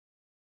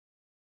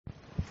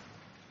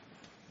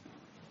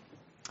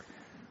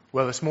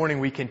Well, this morning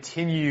we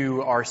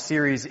continue our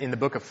series in the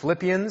book of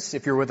Philippians.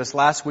 If you were with us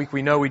last week,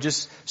 we know we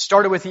just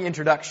started with the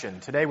introduction.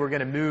 Today we're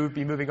going to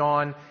be moving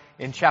on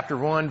in chapter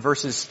 1,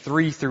 verses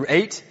 3 through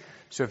 8.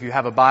 So if you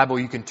have a Bible,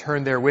 you can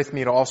turn there with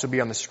me. It'll also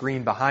be on the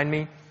screen behind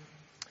me.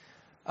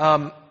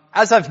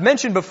 As I've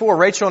mentioned before,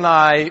 Rachel and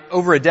I,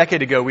 over a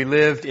decade ago, we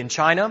lived in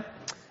China.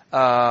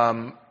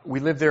 We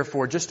lived there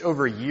for just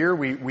over a year.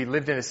 We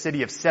lived in a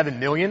city of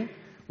 7 million,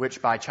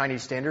 which by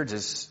Chinese standards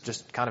is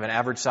just kind of an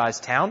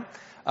average-sized town.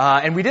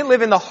 And we didn't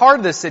live in the heart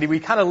of the city. We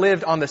kind of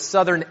lived on the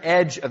southern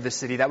edge of the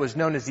city that was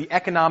known as the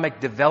Economic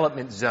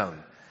Development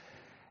Zone.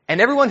 And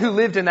everyone who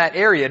lived in that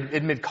area,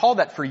 it had called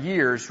that for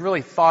years,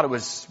 really thought it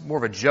was more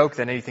of a joke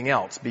than anything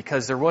else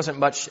because there wasn't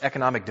much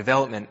economic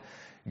development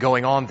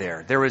going on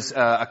there. There was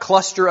a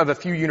cluster of a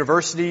few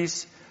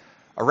universities.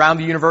 Around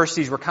the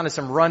universities were kind of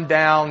some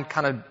rundown,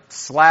 kind of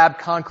slab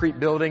concrete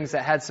buildings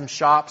that had some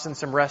shops and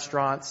some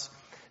restaurants.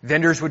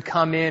 Vendors would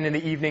come in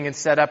the evening and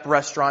set up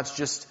restaurants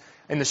just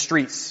in the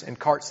streets and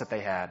carts that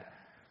they had.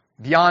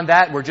 Beyond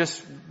that were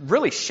just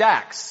really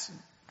shacks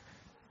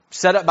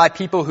set up by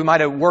people who might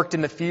have worked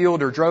in the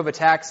field or drove a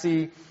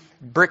taxi,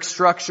 brick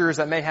structures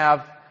that may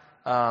have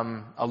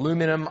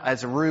aluminum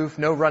as a roof,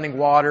 no running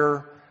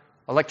water,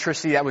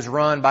 electricity that was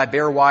run by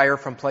bare wire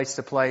from place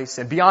to place.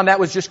 And beyond that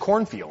was just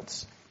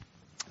cornfields.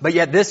 But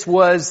yet this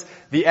was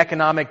the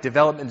economic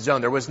development zone.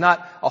 There was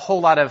not a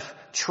whole lot of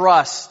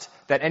trust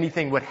that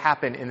anything would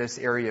happen in this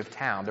area of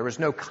town. There was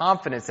no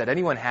confidence that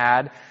anyone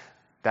had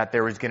that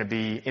there was going to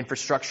be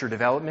infrastructure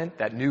development,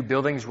 that new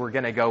buildings were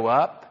going to go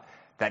up,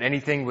 that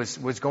anything was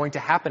going to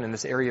happen in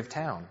this area of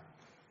town.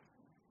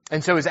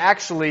 And so it was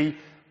actually,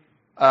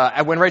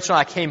 when Rachel and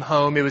I came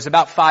home, it was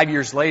about 5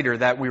 years later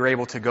that we were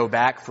able to go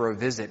back for a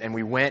visit. And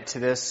we went to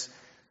this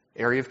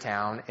area of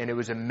town, and it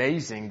was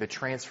amazing the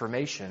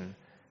transformation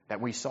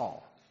that we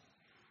saw.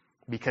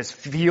 Because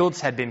fields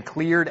had been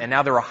cleared, and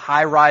now there were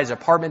high-rise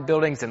apartment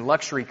buildings and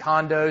luxury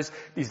condos.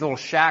 These little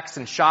shacks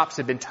and shops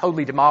had been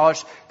totally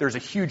demolished. There's a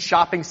huge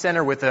shopping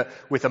center with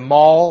a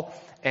mall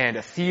and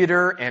a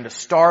theater and a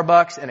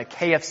Starbucks and a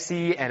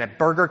KFC and a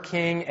Burger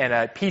King and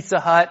a Pizza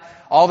Hut.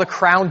 All the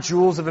crown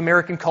jewels of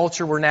American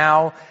culture were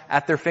now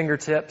at their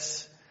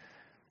fingertips.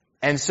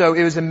 And so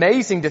it was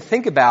amazing to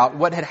think about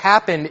what had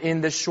happened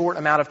in this short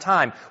amount of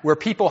time, where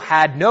people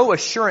had no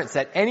assurance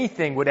that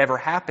anything would ever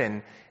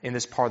happen in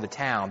this part of the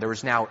town. There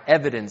was now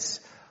evidence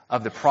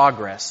of the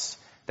progress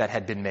that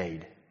had been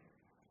made.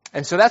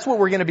 And so that's what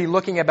we're going to be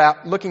looking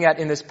at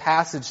in this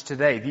passage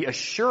today, the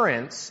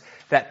assurance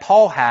that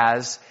Paul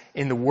has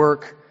in the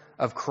work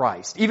of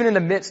Christ. Even in the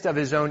midst of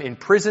his own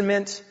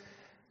imprisonment,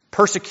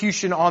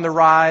 persecution on the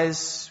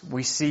rise,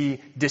 we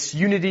see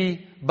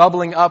disunity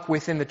bubbling up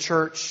within the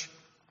church.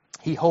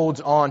 He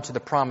holds on to the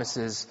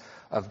promises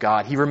of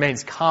God. He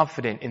remains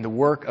confident in the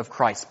work of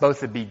Christ, both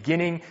the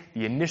beginning,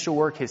 the initial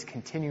work, his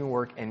continuing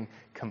work, and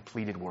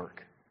completed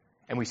work.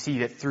 And we see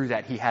that through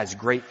that he has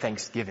great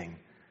thanksgiving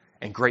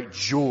and great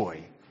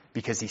joy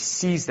because he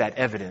sees that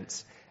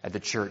evidence at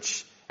the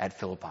church at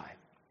Philippi.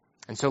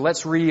 And so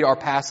let's read our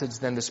passage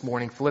then this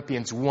morning,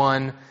 Philippians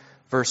 1,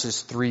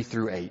 verses 3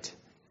 through 8.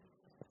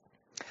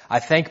 I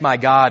thank my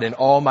God in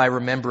all my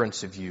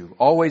remembrance of you,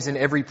 always in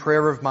every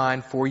prayer of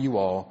mine for you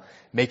all,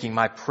 making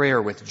my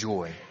prayer with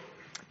joy,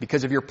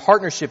 because of your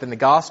partnership in the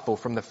gospel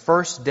from the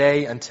first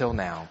day until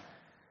now.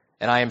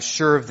 And I am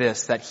sure of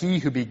this, that he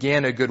who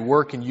began a good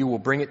work in you will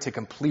bring it to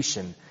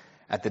completion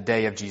at the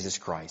day of Jesus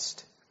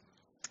Christ.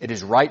 It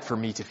is right for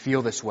me to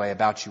feel this way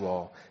about you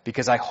all,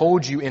 because I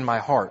hold you in my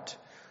heart,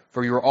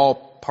 for you are all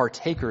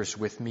partakers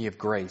with me of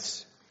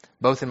grace,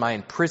 both in my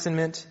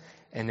imprisonment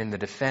and in the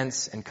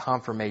defense and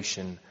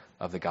confirmation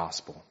of the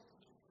gospel.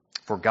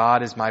 For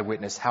God is my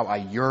witness, how I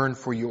yearn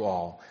for you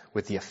all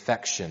with the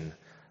affection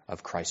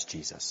of Christ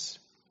Jesus.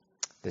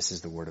 This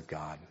is the word of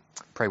God.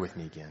 Pray with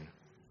me again.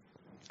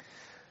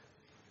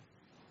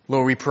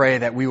 Lord, we pray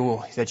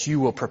that you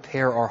will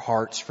prepare our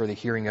hearts for the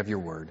hearing of your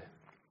word.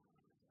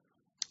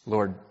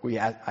 Lord,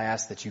 I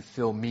ask that you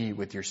fill me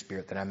with your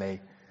Spirit, that I may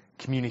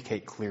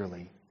communicate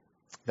clearly,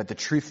 that the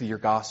truth of your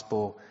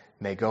gospel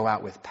may go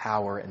out with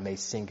power and may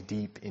sink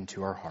deep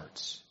into our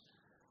hearts.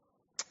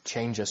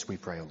 Change us, we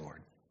pray, O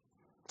Lord.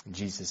 In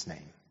Jesus'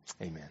 name,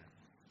 amen.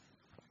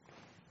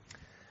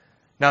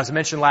 Now, as I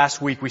mentioned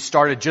last week, we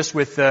started just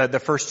with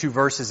the first two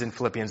verses in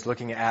Philippians,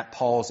 looking at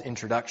Paul's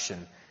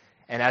introduction.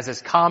 And as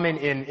is common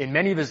in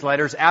many of his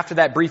letters, after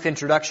that brief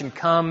introduction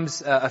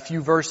comes a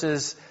few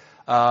verses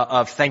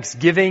of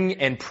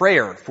thanksgiving and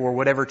prayer for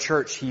whatever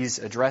church he's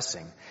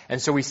addressing. And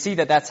so we see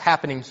that that's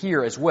happening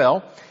here as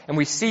well. And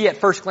we see at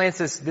first glance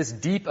this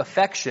deep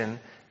affection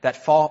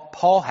that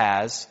Paul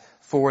has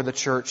for the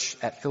church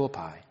at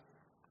Philippi.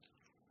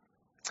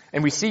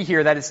 And we see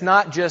here that it's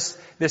not just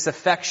this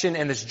affection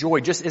and this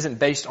joy just isn't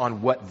based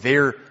on what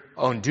they're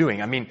own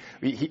doing. I mean,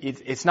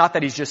 it's not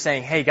that he's just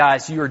saying, hey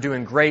guys, you are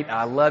doing great, and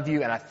I love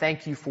you, and I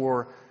thank you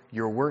for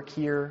your work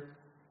here,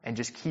 and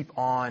just keep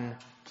on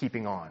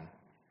keeping on.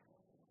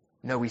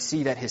 No, we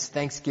see that his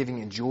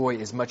thanksgiving and joy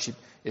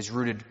is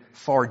rooted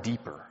far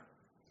deeper.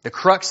 The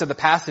crux of the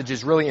passage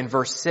is really in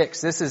verse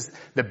 6. This is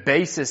the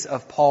basis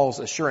of Paul's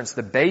assurance,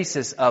 the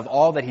basis of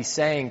all that he's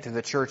saying to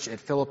the church at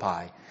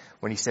Philippi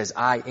when he says,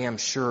 I am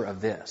sure of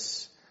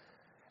this.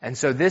 And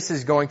so this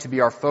is going to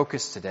be our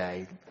focus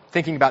today,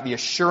 thinking about the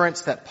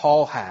assurance that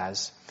Paul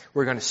has.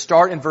 We're going to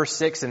start in verse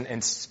 6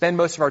 and spend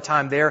most of our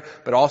time there,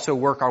 but also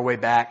work our way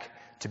back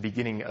to the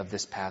beginning of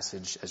this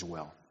passage as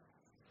well.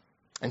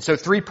 And so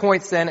 3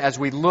 points then, as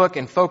we look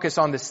and focus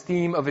on this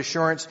theme of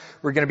assurance,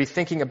 we're going to be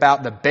thinking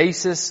about the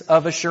basis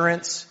of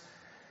assurance,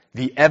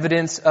 the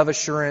evidence of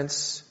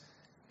assurance,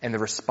 and the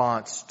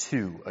response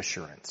to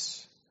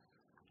assurance.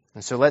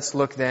 And so let's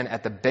look then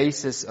at the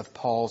basis of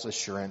Paul's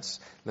assurance.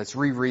 Let's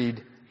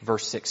reread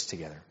verse 6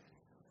 together.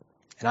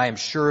 And I am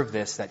sure of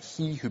this, that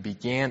he who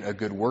began a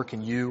good work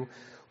in you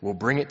will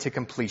bring it to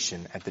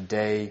completion at the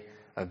day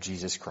of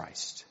Jesus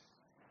Christ.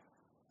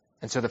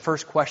 And so the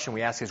first question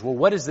we ask is, well,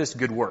 what is this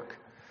good work?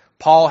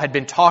 Paul had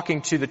been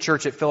talking to the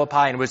church at Philippi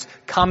and was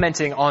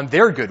commenting on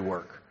their good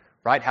work,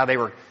 right? How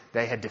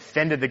they had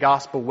defended the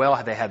gospel well,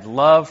 how they had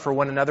love for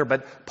one another.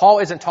 But Paul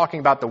isn't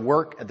talking about the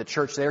work at the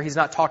church there. He's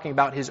not talking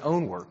about his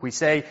own work. He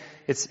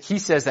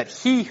says that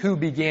he who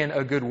began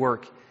a good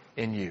work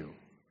in you.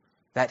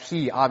 That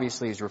he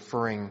obviously is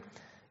referring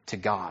to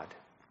God.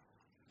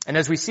 And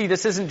as we see,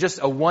 this isn't just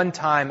a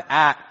one-time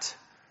act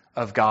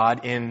of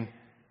God in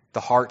the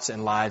hearts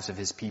and lives of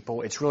his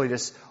people. It's really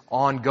this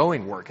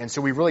ongoing work. And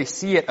so we really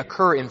see it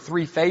occur in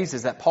 3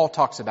 phases that Paul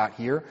talks about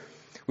here.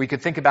 We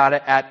could think about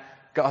it at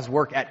God's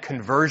work at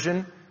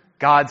conversion,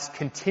 God's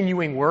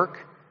continuing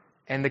work,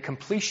 and the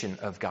completion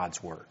of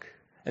God's work.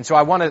 And so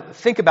I want to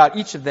think about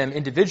each of them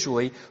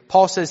individually.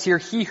 Paul says here,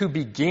 he who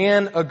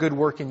began a good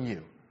work in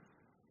you.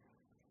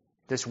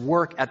 This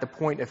work at the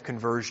point of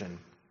conversion.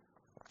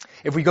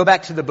 If we go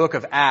back to the book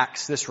of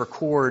Acts, this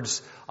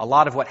records a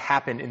lot of what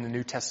happened in the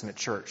New Testament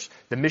church,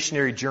 the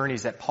missionary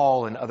journeys that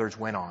Paul and others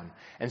went on.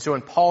 And so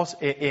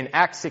in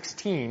Acts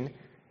 16,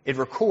 it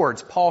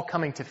records Paul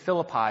coming to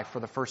Philippi for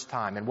the first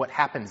time and what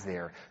happens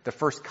there, the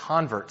first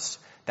converts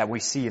that we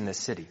see in this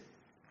city.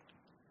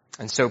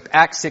 And so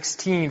Acts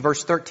 16,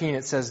 verse 13,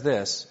 it says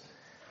this,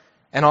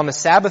 and on the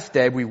Sabbath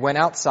day we went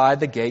outside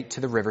the gate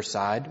to the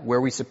riverside,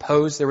 where we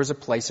supposed there was a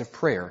place of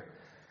prayer.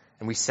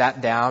 And we sat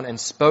down and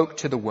spoke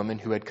to the women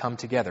who had come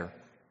together.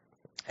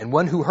 And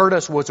one who heard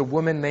us was a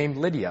woman named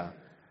Lydia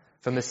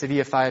from the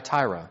city of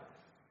Thyatira,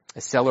 a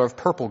seller of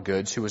purple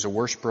goods who was a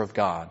worshiper of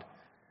God.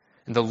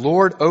 And the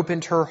Lord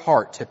opened her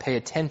heart to pay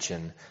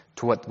attention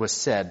to what was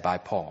said by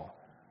Paul.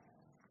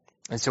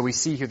 And so we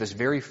see here this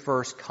very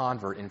first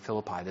convert in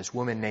Philippi, this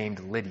woman named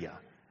Lydia.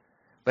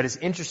 But it's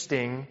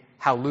interesting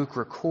how Luke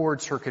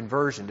records her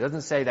conversion. It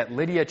doesn't say that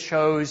Lydia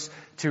chose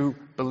to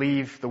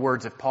believe the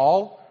words of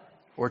Paul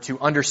or to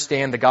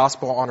understand the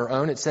gospel on her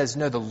own. It says,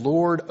 no, the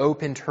Lord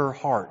opened her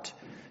heart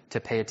to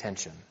pay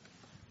attention.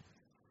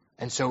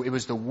 And so it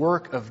was the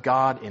work of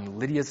God in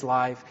Lydia's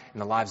life, in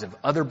the lives of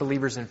other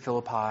believers in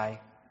Philippi,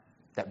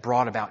 that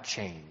brought about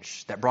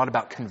change, that brought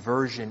about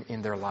conversion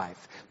in their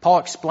life. Paul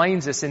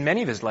explains this in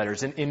many of his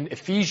letters. In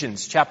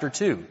Ephesians chapter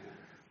 2,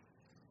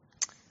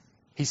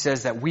 he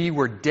says that we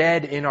were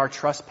dead in our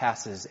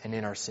trespasses and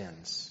in our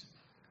sins,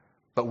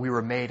 but we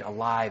were made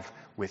alive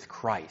with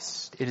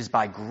Christ. It is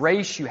by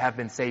grace you have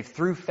been saved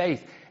through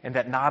faith, and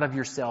that not of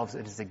yourselves,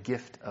 it is a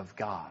gift of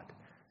God,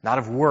 not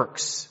of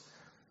works,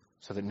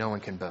 so that no one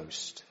can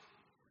boast.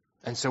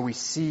 And so we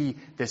see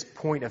this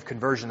point of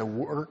conversion, the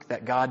work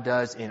that God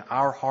does in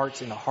our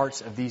hearts, in the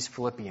hearts of these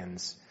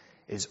Philippians,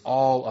 is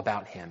all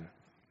about Him.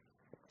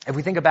 If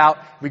we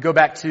go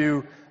back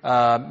to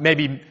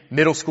maybe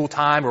middle school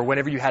time, or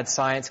whenever you had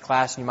science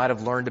class, you might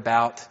have learned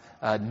about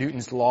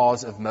Newton's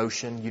laws of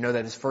motion. You know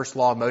that his first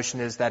law of motion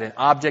is that an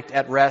object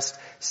at rest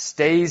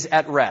stays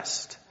at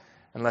rest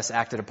unless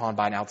acted upon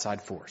by an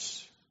outside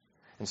force.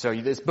 And so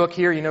this book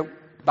here,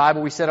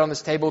 Bible we set on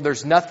this table,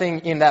 there's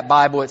nothing in that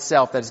Bible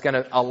itself that is going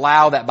to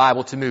allow that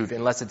Bible to move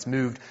unless it's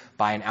moved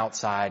by an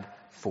outside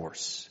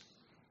force.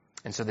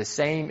 And so the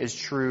same is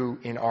true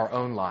in our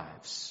own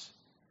lives.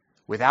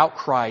 Without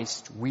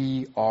Christ,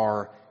 we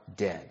are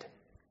dead.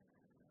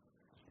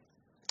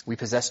 We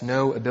possess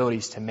no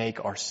abilities to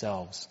make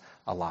ourselves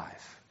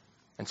alive.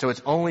 And so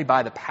it's only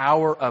by the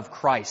power of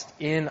Christ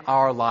in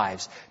our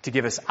lives to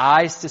give us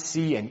eyes to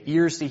see and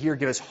ears to hear,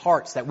 give us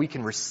hearts that we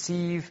can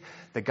receive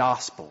the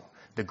gospel,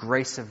 the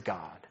grace of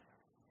God.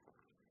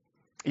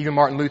 Even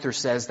Martin Luther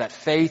says that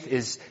faith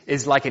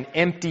is like an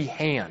empty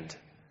hand.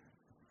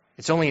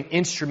 It's only an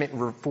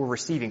instrument for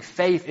receiving.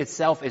 Faith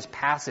itself is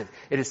passive.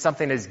 It is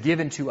something that is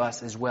given to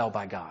us as well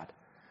by God.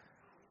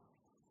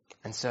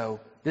 And so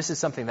this is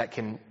something that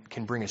can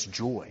bring us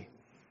joy.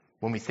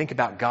 When we think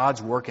about God's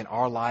work in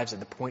our lives at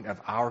the point of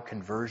our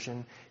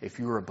conversion, if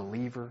you were a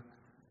believer,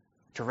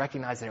 to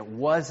recognize that it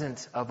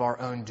wasn't of our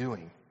own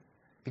doing.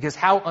 Because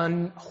how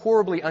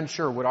horribly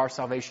unsure would our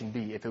salvation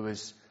be if it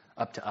was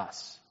up to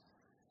us?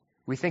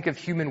 We think of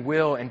human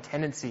will and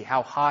tendency,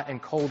 how hot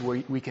and cold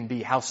we can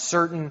be, how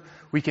certain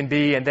we can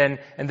be, and then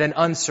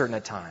uncertain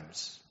at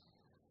times.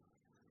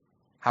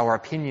 How our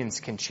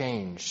opinions can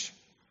change.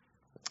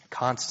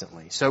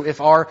 Constantly. So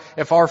if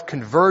our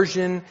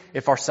conversion,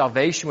 if our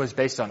salvation was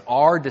based on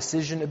our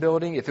decision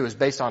ability, if it was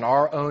based on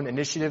our own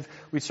initiative,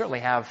 we'd certainly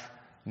have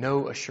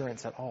no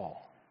assurance at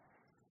all.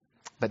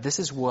 But this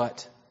is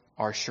what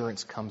our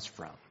assurance comes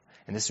from.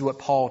 And this is what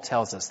Paul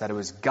tells us, that it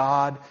was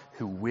God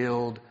who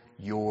willed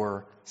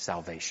your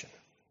salvation.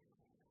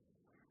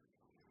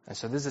 And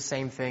so this is the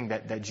same thing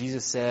that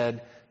Jesus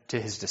said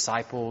to his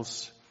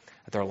disciples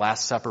at their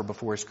Last Supper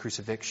before his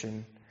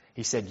crucifixion.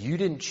 He said, "You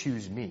didn't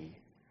choose me,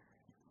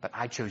 but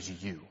I chose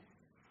you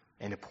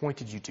and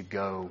appointed you to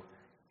go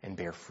and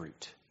bear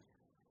fruit."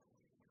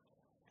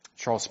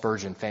 Charles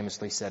Spurgeon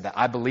famously said that,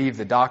 "I believe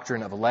the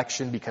doctrine of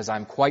election because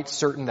I'm quite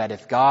certain that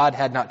if God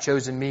had not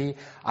chosen me,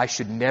 I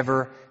should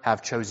never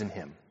have chosen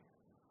him."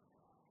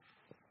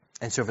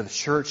 And so for the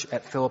church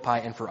at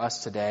Philippi and for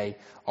us today,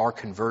 our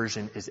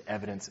conversion is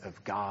evidence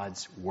of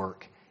God's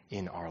work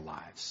in our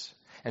lives.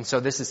 And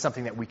so this is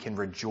something that we can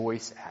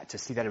rejoice at, to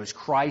see that it was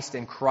Christ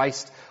and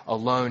Christ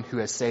alone who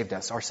has saved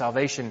us. Our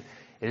salvation,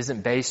 it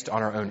isn't based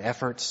on our own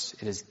efforts.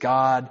 It is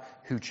God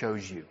who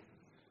chose you.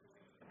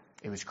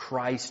 It was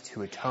Christ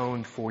who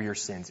atoned for your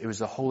sins. It was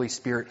the Holy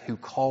Spirit who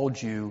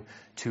called you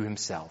to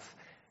himself.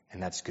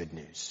 And that's good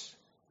news.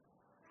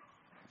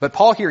 But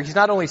Paul here, he's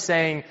not only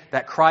saying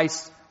that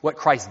what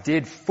Christ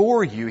did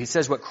for you, he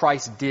says what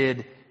Christ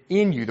did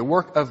in you, the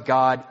work of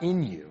God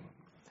in you.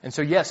 And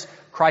so yes,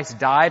 Christ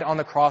died on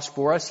the cross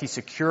for us. He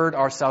secured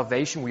our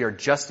salvation. We are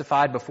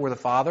justified before the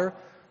Father.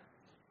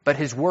 But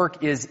his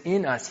work is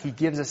in us. He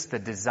gives us the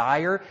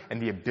desire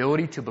and the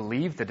ability to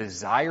believe, the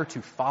desire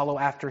to follow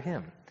after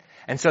him.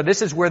 And so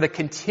this is where the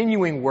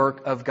continuing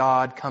work of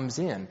God comes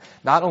in.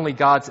 Not only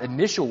God's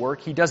initial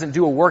work, he doesn't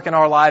do a work in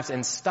our lives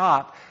and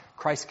stop.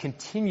 Christ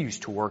continues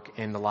to work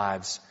in the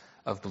lives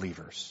of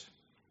believers.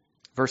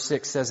 Verse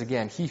 6 says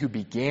again, "He who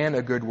began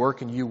a good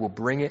work in you will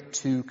bring it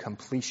to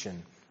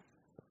completion."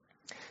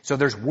 So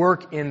there's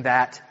work in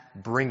that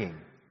bringing.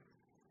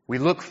 We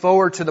look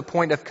forward to the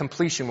point of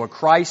completion where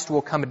Christ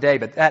will come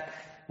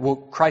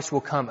Christ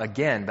will come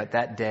again, but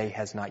that day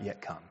has not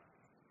yet come.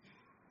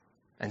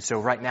 And so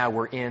right now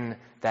we're in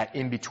that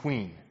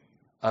in-between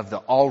of the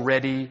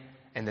already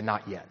and the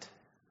not yet.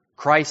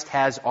 Christ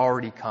has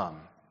already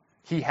come.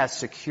 He has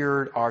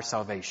secured our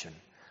salvation,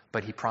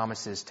 but he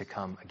promises to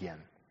come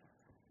again.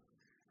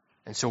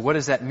 And so what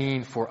does that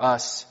mean for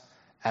us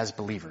as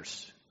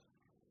believers?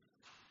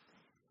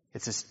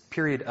 It's this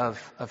period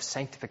of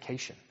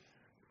sanctification,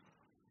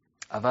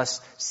 of us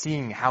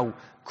seeing how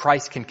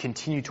Christ can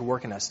continue to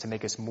work in us to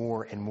make us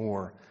more and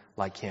more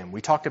like him.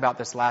 We talked about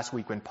this last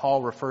week when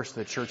Paul refers to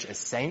the church as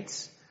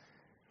saints.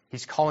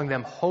 He's calling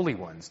them holy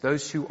ones,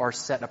 those who are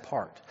set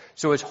apart.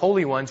 So as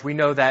holy ones, we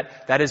know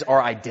that that is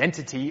our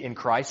identity in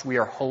Christ. We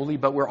are holy,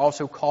 but we're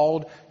also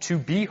called to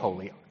be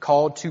holy,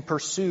 called to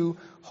pursue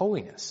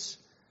holiness.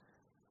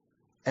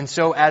 And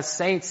so as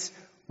saints,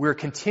 we're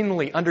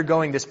continually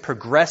undergoing this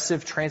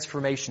progressive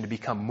transformation to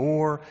become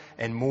more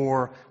and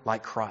more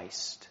like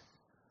Christ.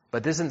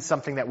 But this isn't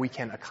something that we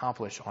can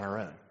accomplish on our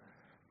own.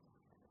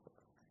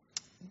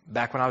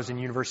 Back when I was in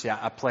university,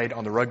 I played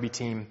on the rugby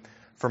team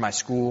for my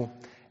school.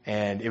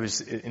 And it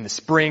was in the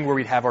spring where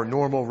we'd have our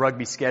normal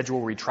rugby schedule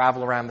where we'd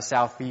travel around the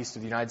southeast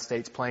of the United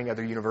States playing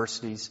other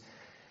universities.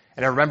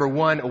 And I remember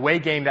one away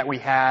game that we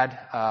had.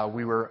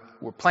 We're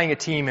playing a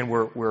team and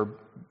we're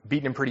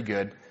beating them pretty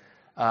good.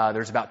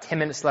 There's about 10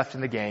 minutes left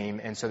in the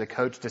game, and so the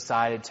coach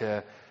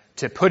decided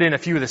to put in a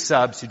few of the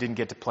subs who didn't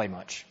get to play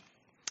much.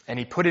 And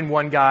he put in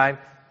one guy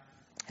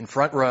in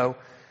front row.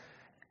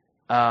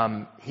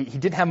 He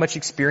didn't have much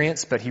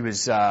experience, but he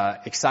was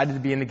excited to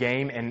be in the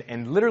game.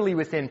 And literally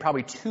within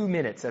probably 2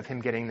 minutes of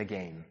him getting the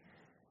game,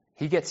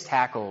 he gets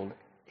tackled.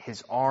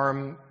 His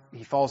arm,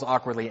 he falls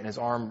awkwardly, and his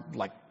arm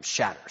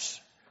shatters.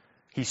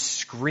 He's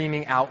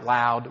screaming out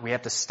loud. We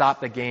have to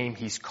stop the game.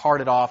 He's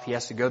carted off. He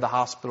has to go to the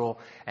hospital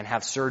and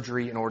have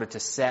surgery in order to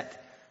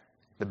set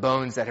the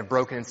bones that have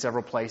broken in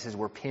several places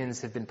where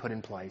pins have been put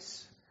in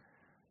place.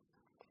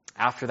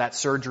 After that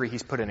surgery,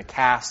 he's put in a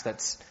cast he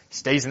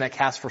stays in that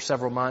cast for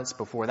several months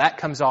before that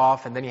comes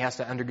off, and then he has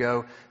to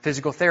undergo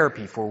physical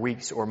therapy for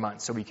weeks or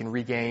months so he can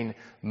regain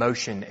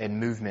motion and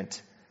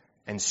movement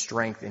and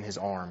strength in his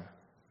arm.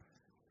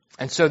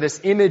 And so this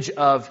image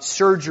of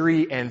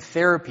surgery and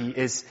therapy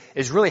is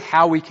really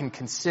how we can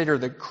consider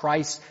the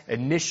Christ's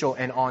initial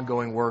and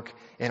ongoing work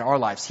in our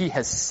lives. He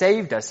has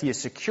saved us. He has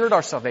secured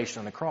our salvation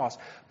on the cross,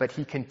 but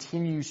he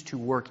continues to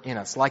work in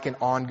us like an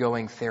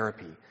ongoing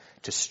therapy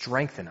to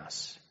strengthen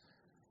us,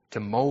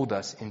 to mold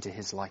us into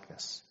his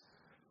likeness.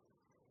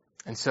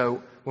 And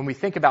so when we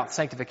think about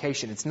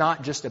sanctification, it's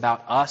not just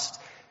about us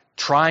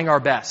trying our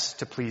best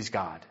to please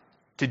God,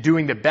 to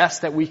doing the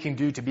best that we can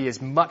do to be as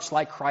much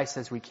like Christ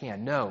as we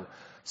can. No,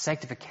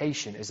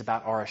 sanctification is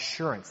about our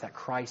assurance that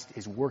Christ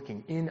is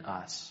working in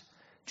us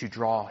to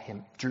draw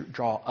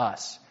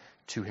us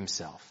to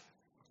himself.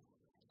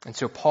 And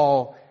so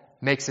Paul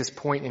makes this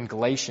point in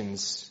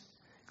Galatians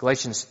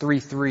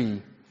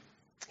 3:3.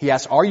 He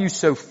asks, "Are you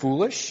so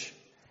foolish?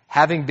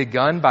 Having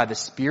begun by the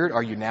Spirit,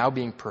 are you now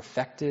being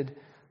perfected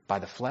by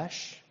the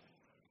flesh?"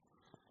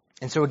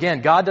 And so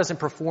again, God doesn't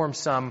perform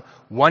some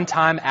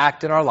one-time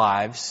act in our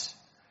lives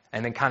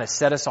and then kind of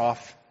set us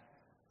off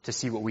to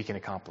see what we can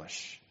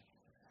accomplish.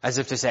 As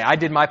if to say, I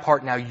did my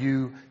part, now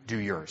you do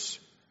yours.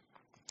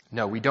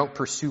 No, we don't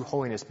pursue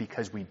holiness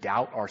because we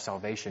doubt our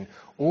salvation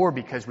or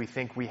because we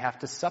think we have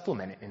to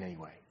supplement it in any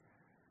way.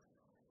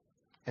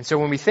 And so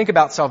when we think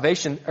about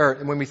salvation, or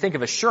when we think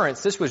of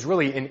assurance, this was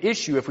really an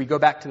issue if we go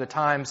back to the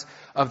times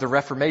of the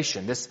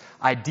Reformation. This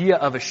idea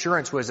of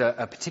assurance was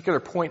a particular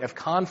point of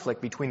conflict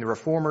between the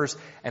Reformers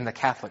and the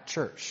Catholic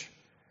Church.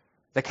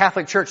 The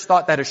Catholic Church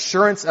thought that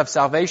assurance of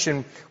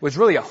salvation was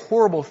really a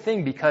horrible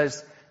thing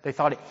because they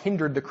thought it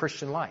hindered the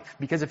Christian life.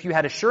 Because if you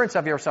had assurance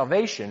of your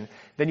salvation,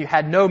 then you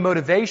had no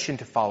motivation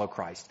to follow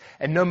Christ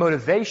and no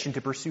motivation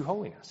to pursue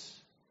holiness.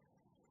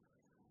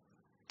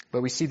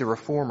 But we see the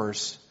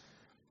Reformers,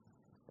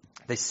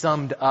 they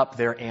summed up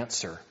their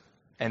answer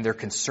and their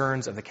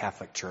concerns of the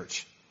Catholic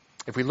Church.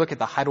 If we look at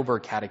the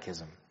Heidelberg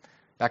Catechism,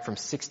 back from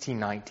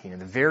 1619, in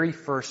the very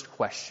first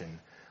question,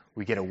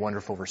 we get a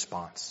wonderful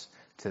response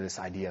to this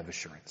idea of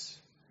assurance.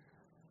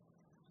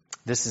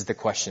 This is the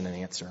question and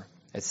answer.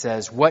 It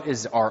says, what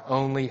is the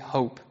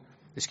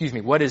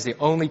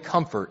only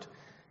comfort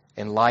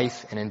in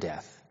life and in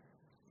death?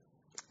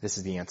 This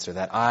is the answer,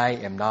 that I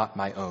am not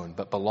my own,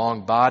 but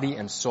belong body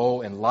and soul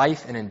in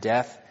life and in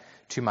death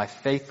to my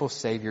faithful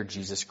Savior,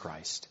 Jesus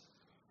Christ.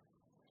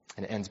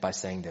 And it ends by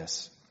saying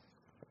this,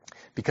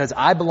 because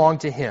I belong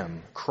to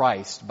Him,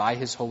 Christ, by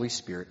His Holy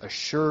Spirit,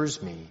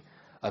 assures me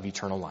of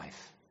eternal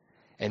life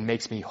and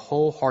makes me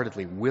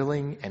wholeheartedly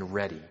willing and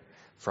ready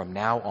from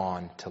now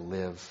on to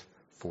live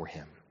for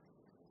Him.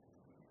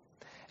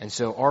 And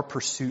so our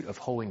pursuit of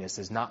holiness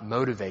is not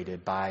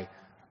motivated by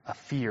a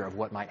fear of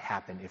what might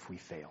happen if we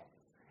fail.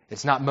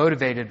 It's not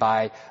motivated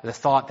by the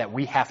thought that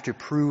we have to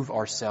prove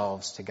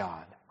ourselves to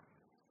God.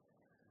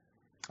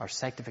 Our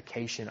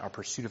sanctification, our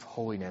pursuit of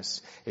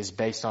holiness is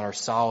based on our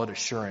solid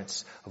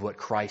assurance of what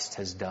Christ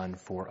has done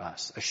for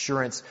us.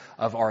 Assurance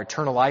of our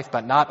eternal life,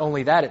 but not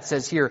only that, it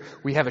says here,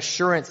 we have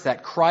assurance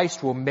that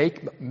Christ will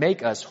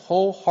make us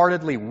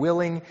wholeheartedly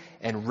willing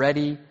and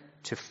ready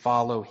to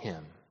follow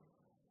Him.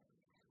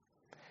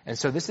 And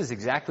so this is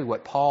exactly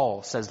what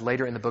Paul says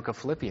later in the book of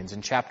Philippians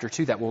in chapter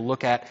 2 that we'll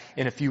look at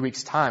in a few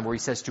weeks' time, where he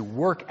says to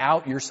work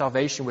out your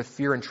salvation with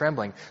fear and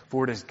trembling,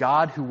 for it is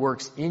God who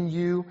works in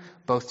you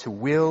both to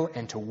will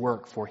and to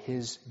work for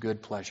His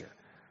good pleasure.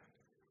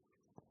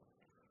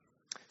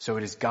 So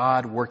it is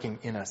God working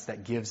in us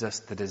that gives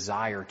us the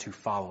desire to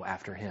follow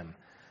after Him.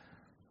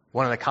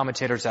 One of the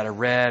commentators that I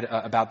read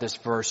about this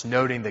verse,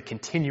 noting the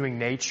continuing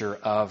nature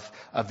of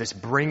this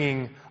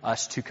bringing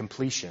us to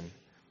completion,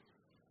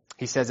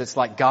 he says it's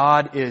like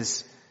God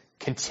is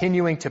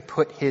continuing to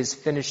put His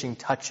finishing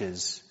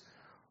touches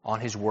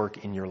on His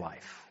work in your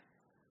life.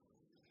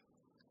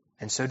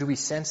 And so do we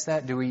sense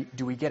that? Do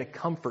we get a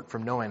comfort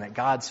from knowing that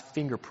God's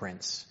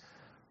fingerprints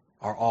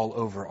are all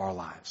over our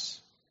lives?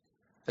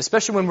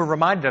 Especially when we're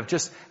reminded of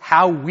just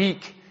how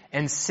weak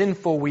and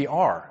sinful we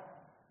are.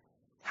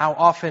 How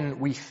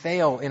often we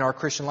fail in our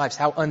Christian lives.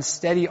 How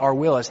unsteady our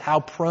will is. How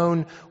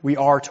prone we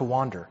are to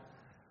wander.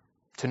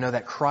 To know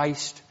that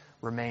Christ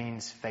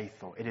remains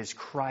faithful. It is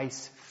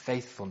Christ's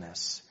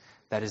faithfulness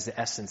that is the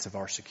essence of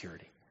our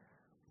security.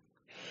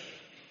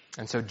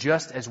 And so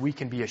just as we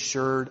can be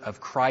assured of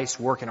Christ's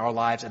work in our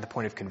lives at the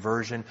point of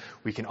conversion,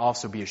 we can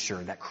also be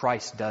assured that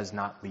Christ does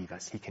not leave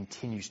us. He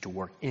continues to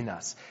work in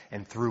us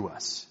and through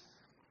us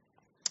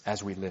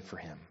as we live for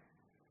Him.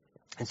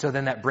 And so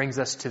then that brings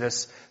us to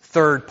this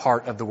third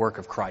part of the work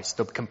of Christ,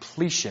 the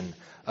completion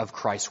of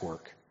Christ's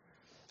work.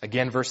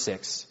 Again, verse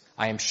 6.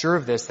 I am sure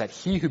of this, that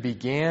He who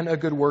began a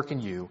good work in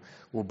you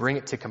will bring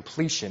it to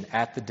completion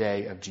at the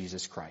day of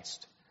Jesus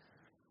Christ.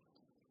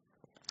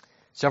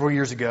 Several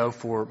years ago,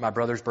 for my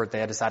brother's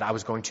birthday, I decided I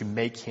was going to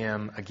make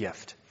him a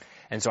gift.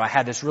 And so I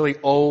had this really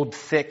old,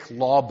 thick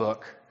law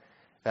book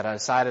that I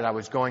decided I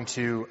was going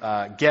to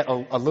get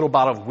a little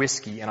bottle of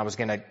whiskey, and I was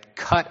going to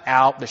cut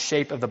out the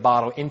shape of the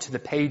bottle into the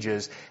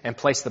pages and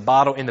place the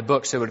bottle in the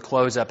book so it would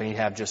close up and you'd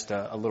have just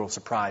a little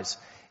surprise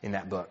in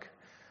that book.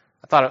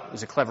 I thought it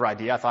was a clever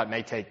idea. I thought it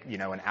may take,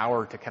 an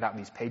hour to cut out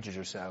these pages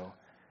or so.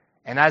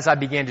 And as I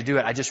began to do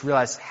it, I just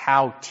realized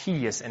how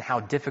tedious and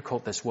how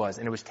difficult this was.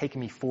 And it was taking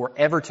me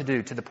forever to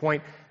do, to the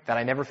point that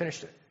I never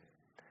finished it.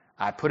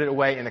 I put it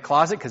away in the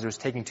closet because it was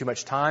taking too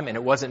much time. And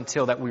it wasn't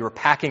until that we were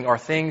packing our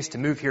things to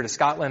move here to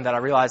Scotland that I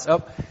realized,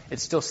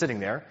 it's still sitting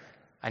there.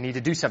 I need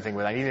to do something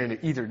with it. I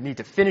either need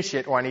to finish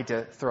it or I need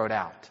to throw it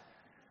out.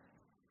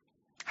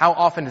 How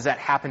often does that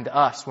happen to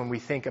us when we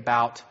think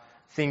about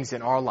things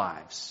in our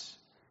lives?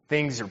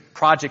 Things or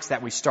projects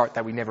that we start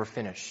that we never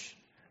finish.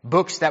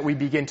 Books that we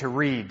begin to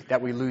read that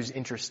we lose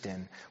interest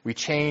in. We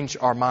change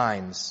our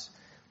minds.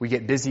 We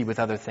get busy with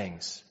other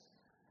things.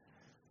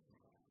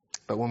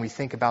 But when we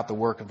think about the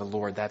work of the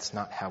Lord, that's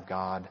not how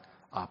God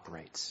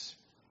operates.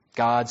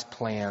 God's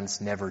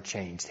plans never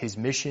change. His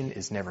mission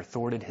is never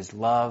thwarted. His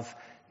love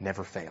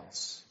never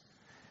fails.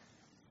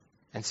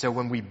 And so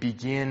when we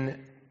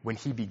begin when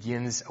he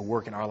begins a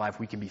work in our life,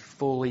 we can be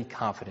fully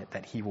confident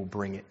that he will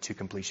bring it to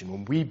completion.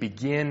 When we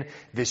begin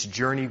this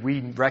journey,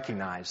 we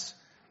recognize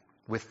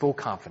with full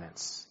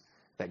confidence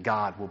that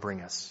God will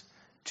bring us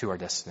to our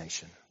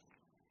destination.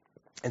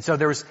 And so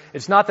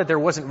it's not that there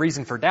wasn't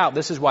reason for doubt.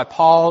 This is why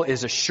Paul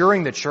is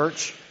assuring the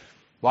church,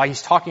 why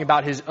he's talking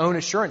about his own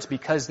assurance,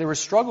 because there was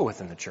struggle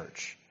within the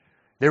church.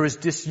 There was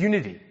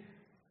disunity.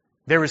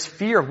 There was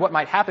fear of what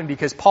might happen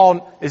because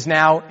Paul is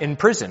now in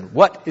prison.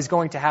 What is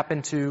going to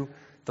happen to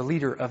the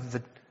leader of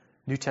the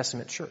New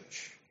Testament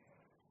church?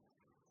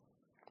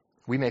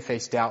 We may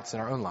face doubts in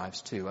our own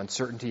lives too.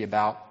 Uncertainty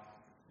about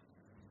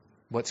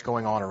what's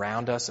going on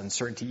around us.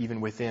 Uncertainty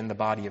even within the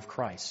body of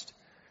Christ.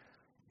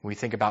 When we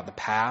think about the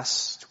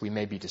past, we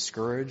may be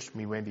discouraged.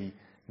 We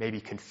may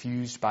be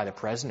confused by the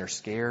present or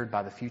scared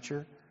by the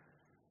future.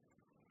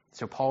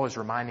 So Paul is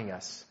reminding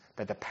us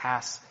that the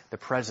past, the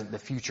present, the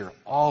future,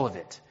 all of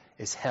it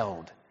is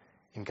held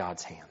in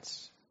God's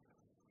hands.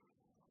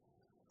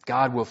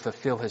 God will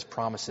fulfill his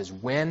promises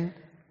when?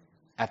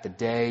 At the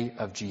day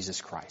of Jesus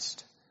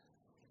Christ.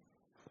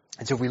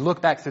 And so if we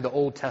look back through the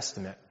Old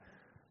Testament,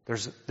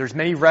 there's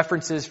many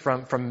references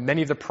from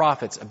many of the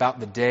prophets about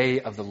the day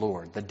of the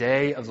Lord. The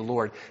day of the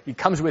Lord. He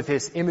comes with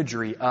this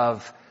imagery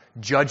of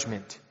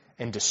judgment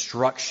and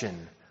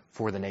destruction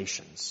for the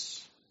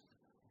nations.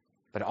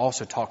 But it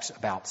also talks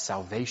about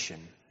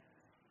salvation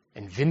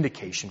and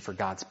vindication for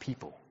God's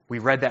people. We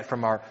read that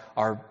from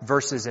our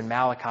verses in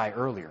Malachi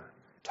earlier,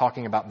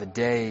 talking about the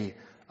day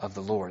of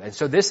the Lord. And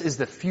so this is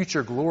the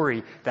future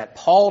glory that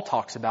Paul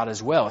talks about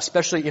as well,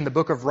 especially in the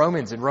book of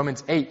Romans, in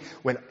Romans 8,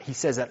 when he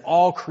says that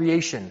all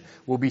creation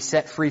will be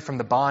set free from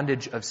the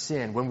bondage of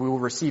sin, when we will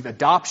receive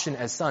adoption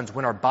as sons,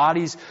 when our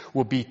bodies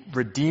will be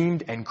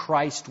redeemed and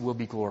Christ will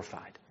be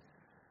glorified.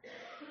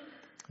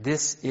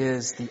 This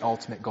is the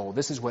ultimate goal.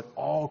 This is what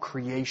all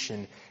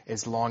creation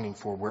is longing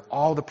for, where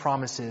all the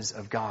promises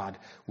of God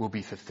will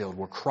be fulfilled,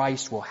 where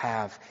Christ will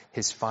have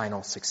his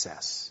final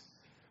success.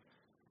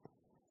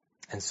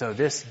 And so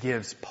this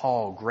gives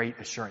Paul great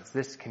assurance.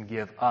 This can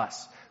give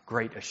us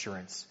great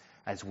assurance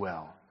as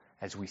well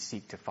as we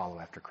seek to follow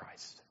after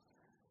Christ.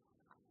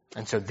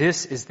 And so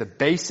this is the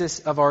basis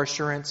of our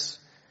assurance.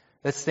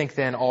 Let's think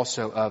then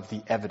also of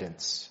the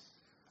evidence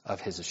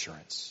of his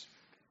assurance.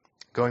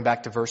 Going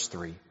back to verse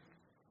 3.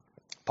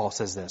 Paul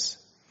says this,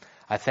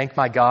 I thank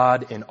my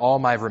God in all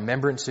my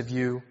remembrance of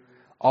you,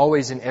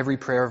 always in every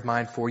prayer of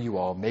mine for you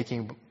all,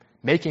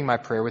 making my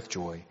prayer with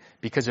joy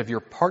because of your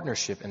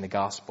partnership in the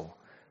gospel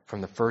from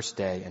the first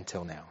day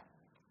until now.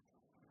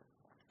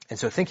 And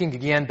so thinking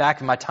again back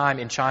in my time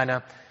in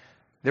China,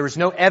 there was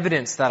no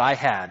evidence that I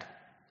had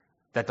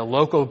that the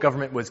local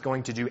government was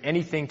going to do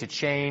anything to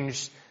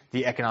change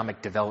the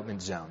economic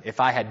development zone.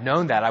 If I had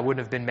known that, I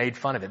wouldn't have been made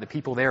fun of it. The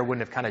people there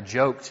wouldn't have kind of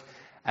joked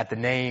at the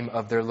name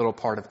of their little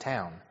part of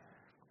town.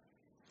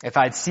 If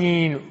I'd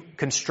seen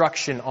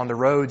construction on the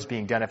roads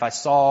being done, if I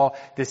saw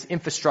this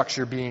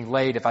infrastructure being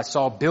laid, if I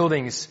saw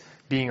buildings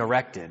being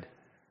erected,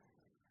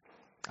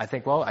 I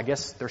think, well, I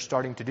guess they're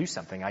starting to do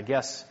something. I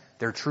guess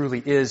there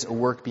truly is a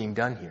work being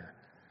done here.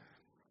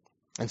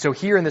 And so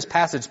here in this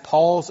passage,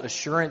 Paul's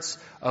assurance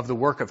of the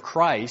work of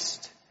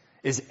Christ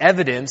is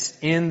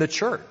evidenced in the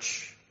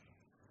church.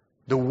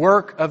 The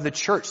work of the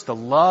church, the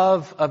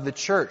love of the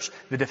church,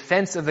 the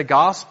defense of the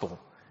gospel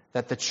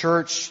that the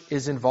church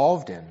is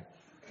involved in.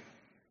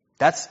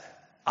 That's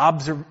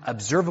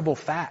observable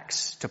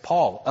facts to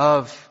Paul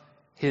of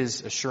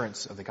his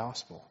assurance of the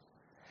gospel.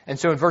 And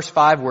so in verse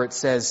 5 where it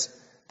says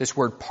this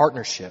word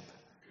partnership,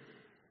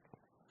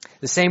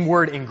 the same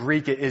word in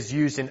Greek is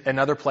used in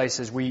other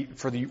places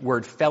for the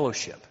word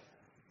fellowship.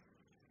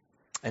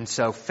 And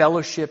so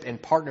fellowship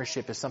and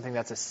partnership is something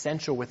that's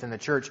essential within the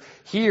church.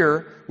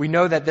 Here, we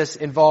know that this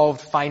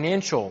involved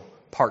financial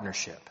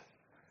partnership.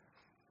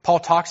 Paul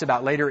talks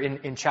about later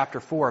in chapter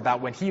 4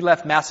 about when he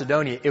left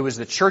Macedonia, it was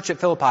the church at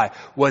Philippi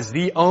was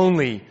the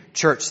only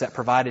church that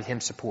provided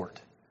him support.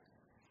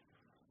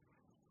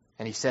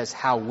 And he says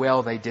how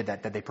well they did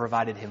that they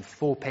provided him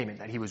full payment,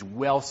 that he was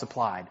well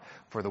supplied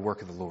for the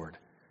work of the Lord.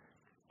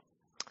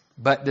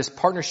 But this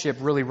partnership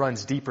really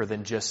runs deeper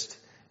than just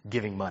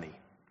giving money.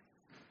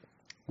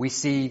 We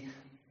see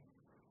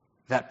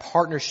that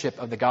partnership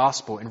of the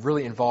gospel and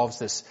really involves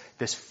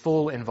this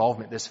full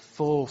involvement, this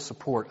full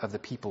support of the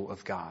people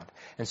of God.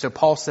 And so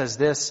Paul says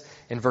this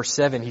in verse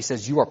 7, he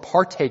says, you are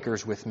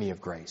partakers with me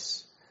of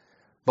grace,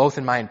 both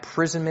in my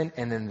imprisonment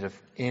and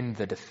in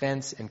the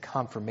defense and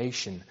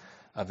confirmation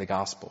of the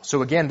gospel.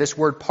 So again, this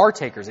word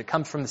partakers, it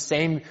comes from the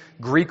same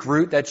Greek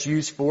root that's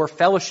used for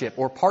fellowship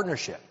or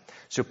partnership.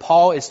 So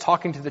Paul is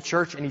talking to the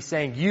church and he's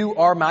saying, you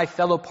are my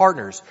fellow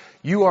partners.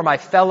 You are my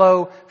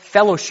fellow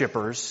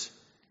fellowshippers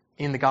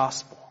in the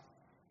gospel.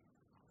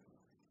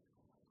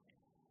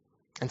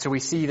 And so we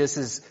see this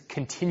is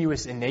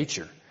continuous in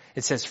nature.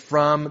 It says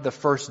from the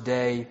first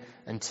day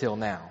until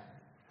now.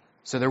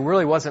 So there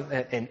really wasn't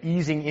an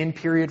easing in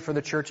period for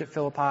the church at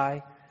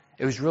Philippi.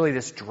 It was really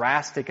this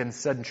drastic and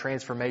sudden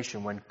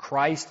transformation. When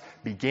Christ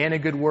began a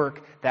good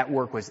work, that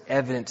work was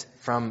evident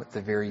from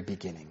the very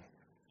beginning.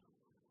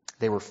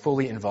 They were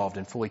fully involved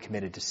and fully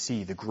committed to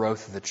see the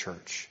growth of the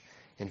church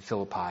in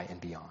Philippi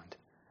and beyond.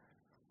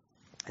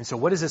 And so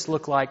what does this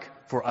look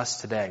like for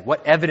us today?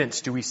 What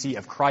evidence do we see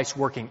of Christ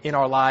working in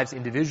our lives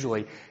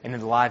individually and in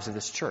the lives of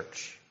this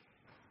church?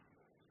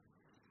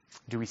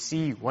 Do we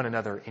see one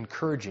another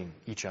encouraging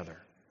each other,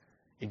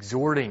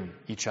 exhorting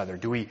each other?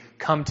 Do we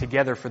come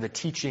together for the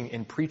teaching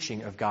and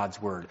preaching of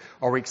God's word?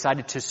 Are we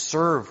excited to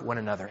serve one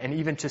another and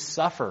even to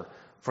suffer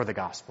for the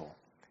gospel,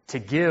 to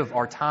give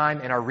our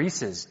time and our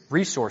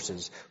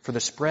resources for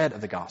the spread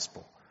of the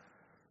gospel?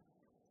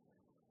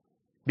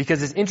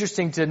 Because it's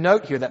interesting to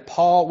note here that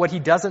Paul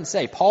doesn't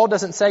say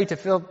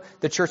to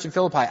the church in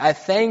Philippi, I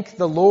thank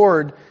the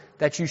Lord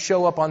that you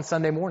show up on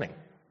Sunday morning.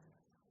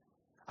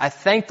 I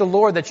thank the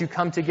Lord that you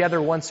come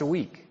together once a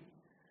week.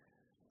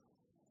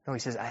 No, he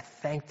says, I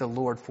thank the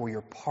Lord for your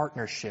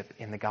partnership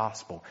in the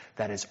gospel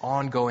that is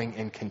ongoing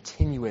and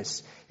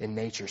continuous in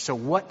nature. So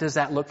what does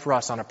that look for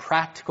us on a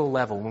practical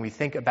level when we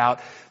think about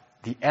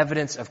the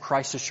evidence of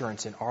Christ's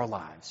assurance in our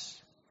lives?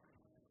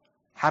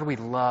 How do we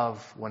love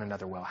one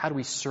another well? How do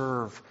we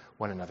serve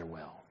one another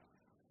well?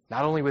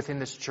 Not only within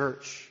this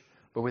church,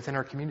 but within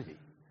our community.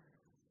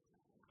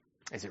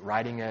 Is it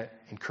writing an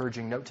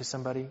encouraging note to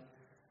somebody?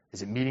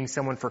 Is it meeting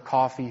someone for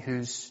coffee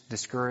who's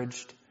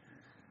discouraged?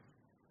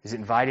 Is it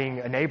inviting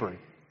a neighbor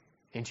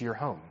into your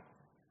home?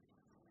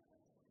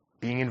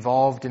 Being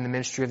involved in the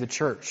ministry of the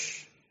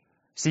church?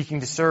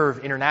 Seeking to serve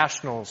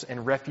internationals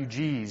and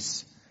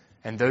refugees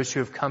and those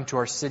who have come to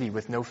our city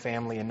with no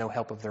family and no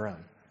help of their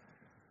own?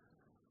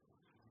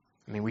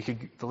 I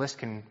mean, the list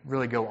can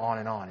really go on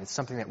and on. It's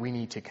something that we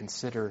need to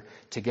consider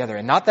together.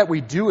 And not that we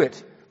do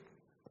it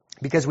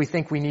because we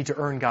think we need to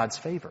earn God's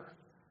favor,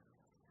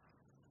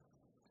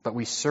 but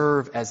we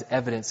serve as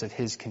evidence of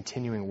His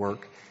continuing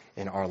work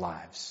in our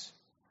lives.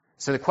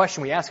 So the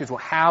question we ask is, well,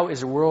 how is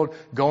the world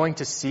going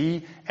to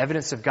see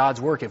evidence of God's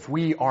work if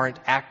we aren't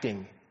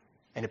acting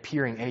and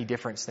appearing any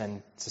different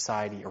than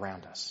society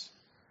around us?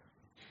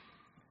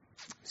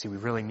 See, we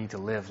really need to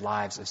live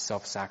lives of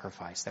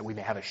self-sacrifice, that we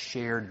may have a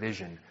shared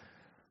vision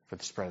for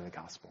the spread of the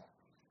gospel.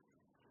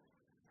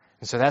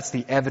 And so that's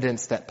the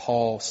evidence that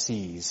Paul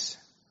sees.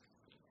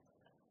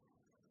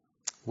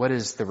 What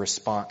is the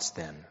response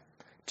then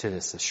to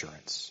this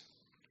assurance?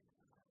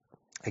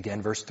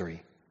 Again, verse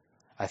 3.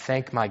 I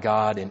thank my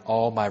God in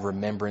all my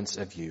remembrance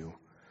of you,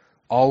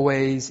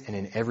 always and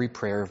in every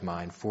prayer of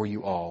mine for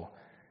you all,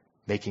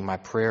 making my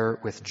prayer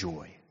with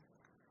joy.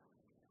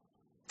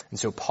 And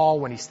so Paul,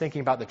 when he's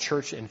thinking about the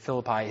church in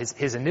Philippi,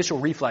 his initial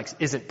reflex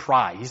isn't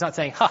pride. He's not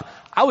saying,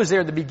 I was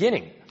there at the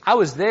beginning. I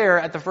was there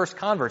at the first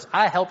converts.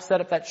 I helped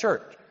set up that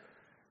church.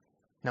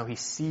 No, he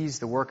sees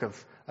the work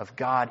of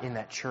God in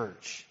that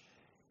church,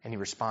 and he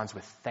responds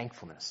with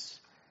thankfulness,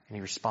 and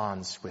he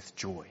responds with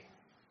joy.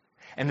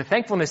 And the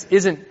thankfulness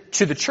isn't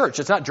to the church.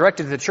 It's not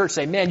directed to the church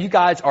saying, man, you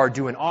guys are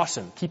doing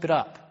awesome. Keep it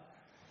up.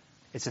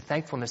 It's a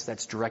thankfulness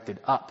that's directed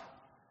up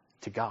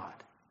to God.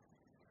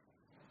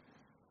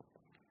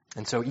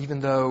 And so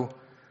even though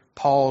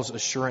Paul's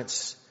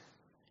assurance,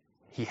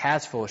 he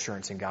has full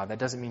assurance in God, that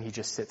doesn't mean he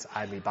just sits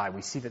idly by.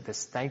 We see that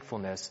this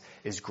thankfulness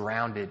is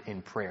grounded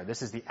in prayer.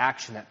 This is the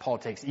action that Paul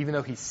takes. Even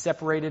though he's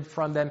separated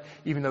from them,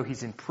 even though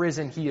he's in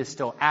prison, he is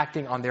still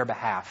acting on their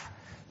behalf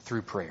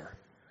through prayer.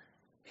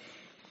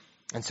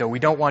 And so we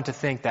don't want to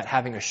think that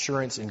having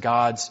assurance in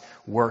God's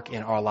work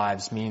in our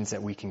lives means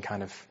that we can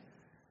kind of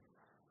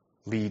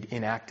lead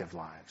inactive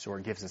lives, or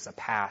it gives us a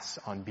pass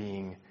on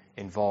being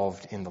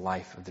involved in the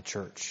life of the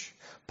church.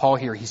 Paul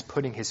here, he's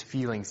putting his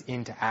feelings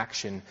into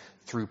action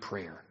through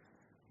prayer.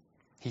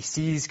 He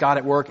sees God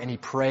at work and he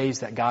prays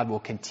that God will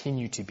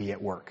continue to be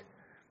at work.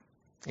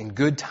 In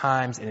good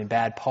times and in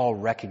bad, Paul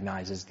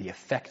recognizes the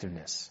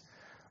effectiveness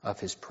of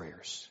his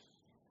prayers.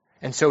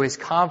 And so his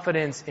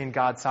confidence in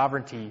God's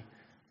sovereignty,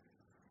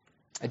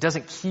 it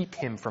doesn't keep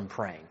him from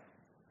praying,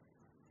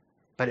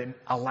 but it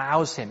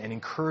allows him and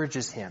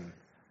encourages him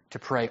to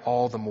pray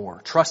all the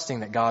more, trusting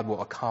that God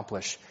will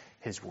accomplish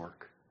His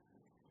work.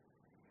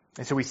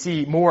 And so we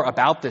see more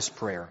about this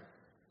prayer.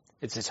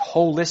 It's this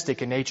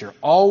holistic in nature.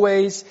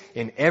 Always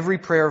in every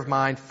prayer of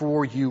mine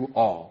for you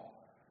all.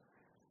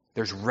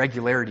 There's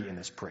regularity in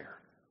this prayer.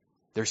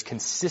 There's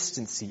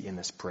consistency in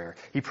this prayer.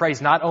 He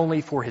prays not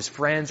only for his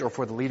friends or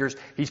for the leaders,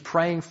 he's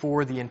praying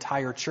for the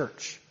entire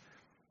church.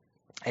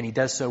 And he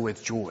does so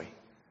with joy.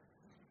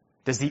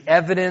 Does the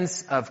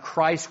evidence of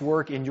Christ's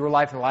work in your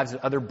life and the lives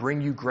of others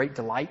bring you great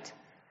delight?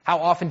 How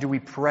often do we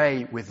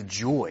pray with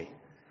joy,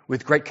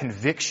 with great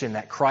conviction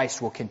that Christ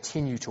will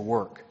continue to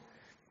work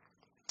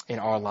in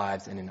our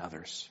lives and in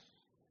others?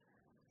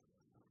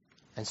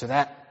 And so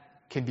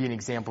that can be an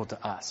example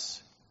to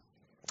us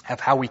of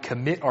how we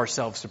commit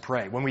ourselves to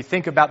pray. When we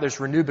think about this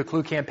Renew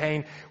Buccleuch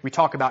campaign, we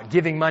talk about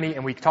giving money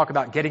and we talk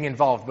about getting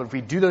involved. But if we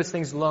do those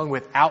things alone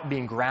without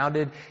being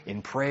grounded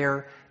in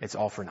prayer, it's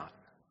all for naught.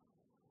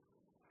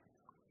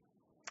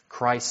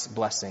 Christ's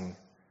blessing,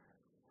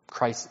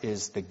 Christ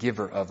is the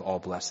giver of all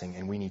blessing,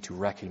 and we need to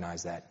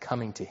recognize that,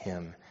 coming to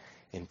Him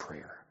in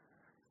prayer.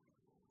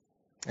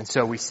 And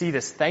so we see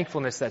this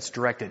thankfulness that's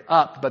directed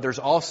up, but there's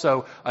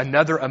also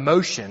another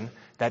emotion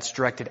that's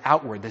directed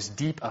outward, this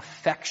deep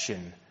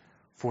affection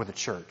for the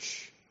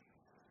church.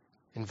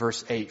 In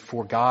verse 8,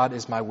 "For God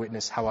is my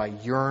witness how I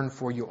yearn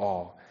for you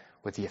all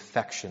with the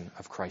affection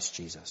of Christ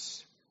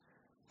Jesus."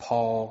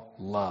 Paul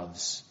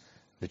loves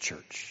the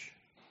church.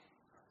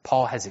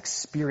 Paul has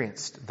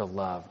experienced the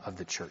love of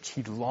the church.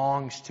 He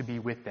longs to be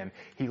with them.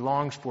 He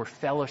longs for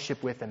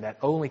fellowship with them that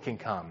only can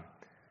come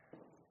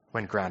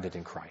when grounded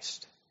in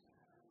Christ.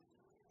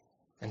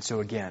 And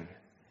so again,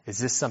 is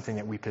this something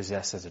that we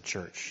possess as a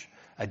church?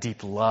 A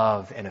deep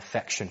love and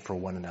affection for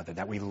one another,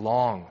 that we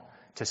long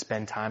to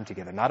spend time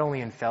together, not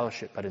only in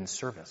fellowship, but in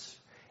service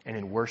and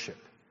in worship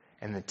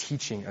and the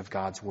teaching of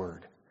God's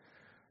word.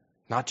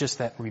 Not just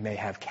that we may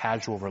have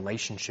casual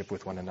relationship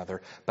with one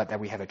another, but that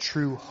we have a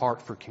true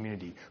heart for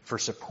community, for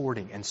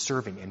supporting and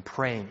serving and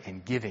praying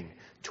and giving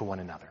to one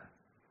another.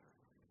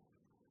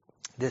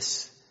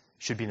 This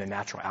should be the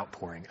natural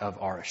outpouring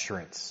of our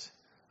assurance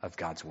of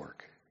God's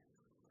work.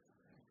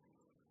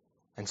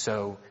 And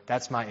so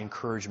that's my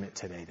encouragement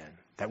today then,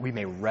 that we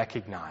may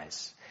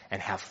recognize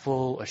and have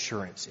full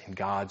assurance in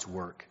God's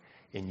work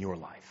in your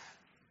life.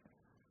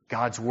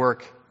 God's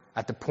work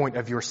at the point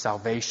of your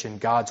salvation,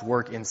 God's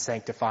work in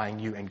sanctifying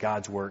you, and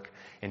God's work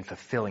in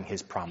fulfilling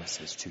His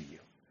promises to you.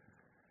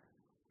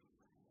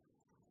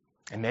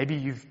 And maybe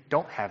you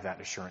don't have that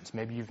assurance.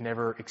 Maybe you've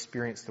never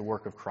experienced the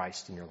work of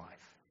Christ in your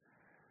life.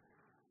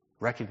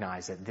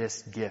 Recognize that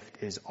this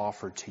gift is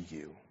offered to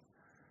you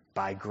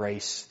by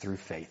grace through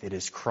faith. It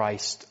is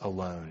Christ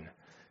alone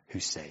who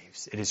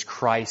saves. It is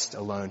Christ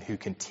alone who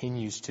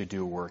continues to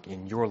do a work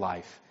in your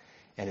life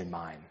and in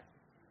mine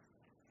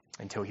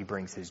until He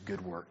brings His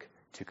good work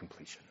to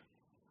completion.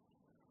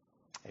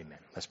 Amen.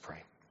 Let's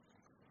pray.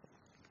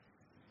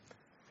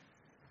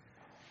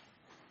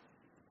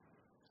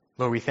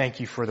 Lord, we thank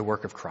you for the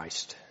work of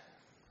Christ.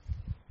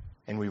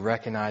 And we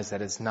recognize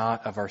that it's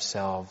not of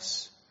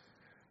ourselves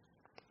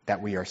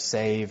that we are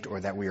saved or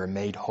that we are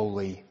made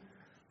holy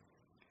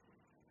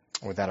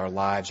or that our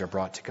lives are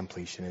brought to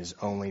completion. It is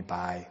only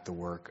by the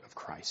work of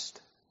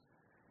Christ.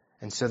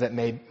 And so that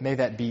may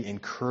that be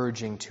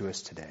encouraging to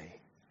us today.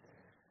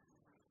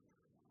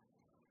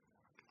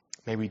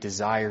 May we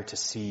desire to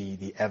see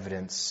the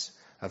evidence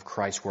of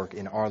Christ's work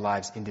in our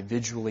lives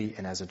individually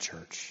and as a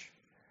church.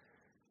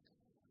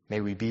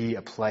 May we be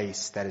a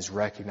place that is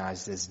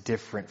recognized as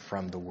different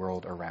from the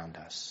world around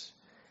us.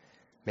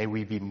 May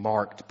we be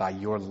marked by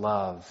your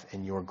love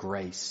and your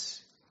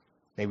grace.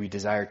 May we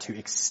desire to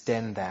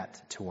extend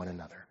that to one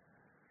another.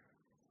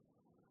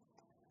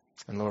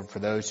 And Lord, for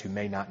those who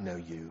may not know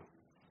you,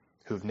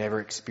 who have never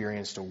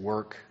experienced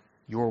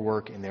your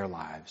work in their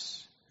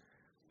lives,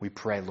 we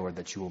pray, Lord,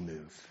 that you will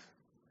move,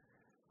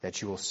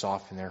 that you will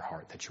soften their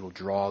heart, that you will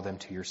draw them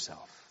to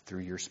yourself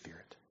through your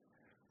Spirit.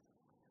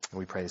 And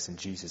we pray this in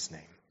Jesus'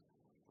 name.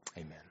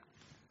 Amen.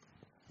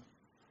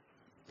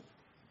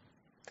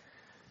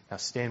 Now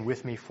stand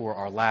with me for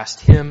our last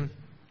hymn.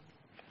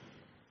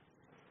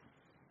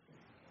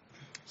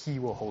 He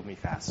will hold me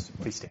fast.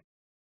 Please stand.